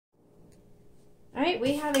All right,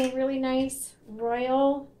 we have a really nice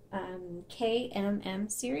Royal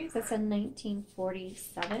KMM series. That's a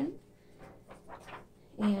 1947.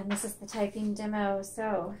 And this is the typing demo.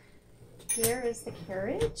 So here is the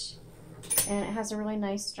carriage. And it has a really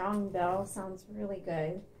nice strong bell. Sounds really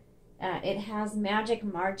good. It has magic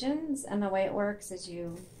margins, and the way it works is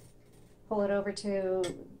you pull it over to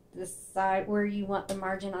the side where you want the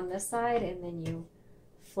margin on this side, and then you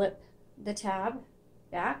flip the tab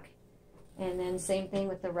back. And then same thing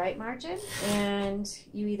with the right margin, and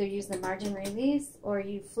you either use the margin release or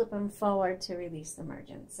you flip them forward to release the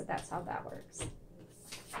margin. So that's how that works.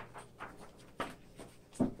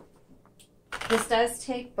 This does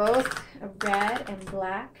take both a red and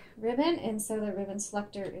black ribbon, and so the ribbon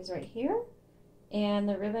selector is right here, and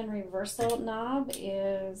the ribbon reversal knob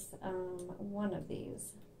is one of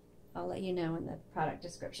these. I'll let you know in the product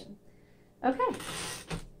description. Okay.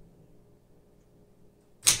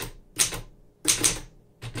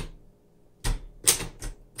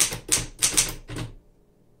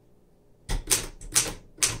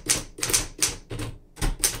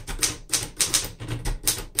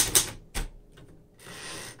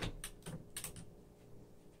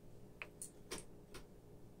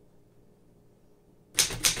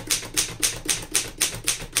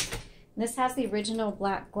 This has the original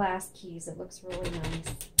black glass keys. It looks really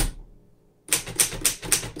nice.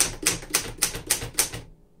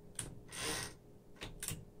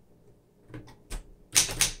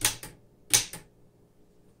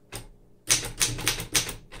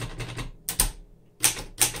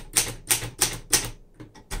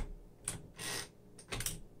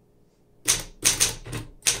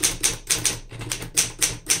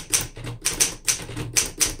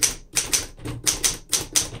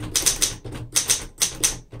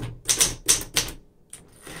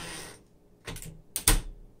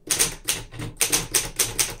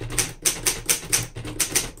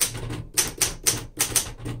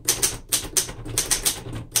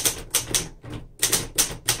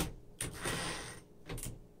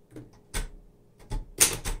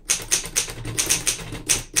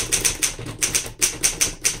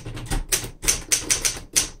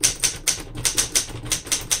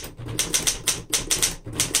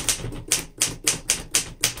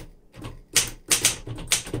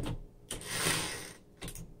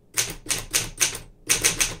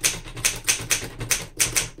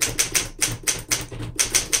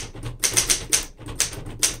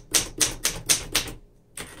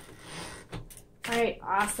 Alright,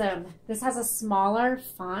 awesome. This has a smaller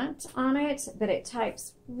font on it, but it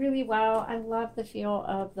types really well. I love the feel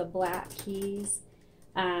of the black keys.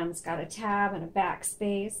 It's got a tab and a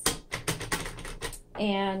backspace,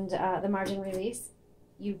 and the margin release.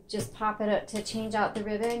 You just pop it up to change out the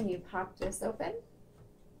ribbon. You pop this open,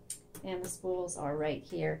 and the spools are right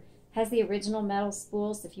here. Has the original metal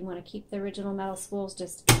spools. If you want to keep the original metal spools,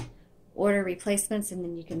 just order replacements, and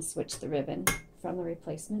then you can switch the ribbon from the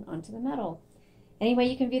replacement onto the metal. Anyway,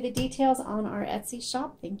 you can view the details on our Etsy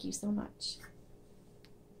shop. Thank you so much.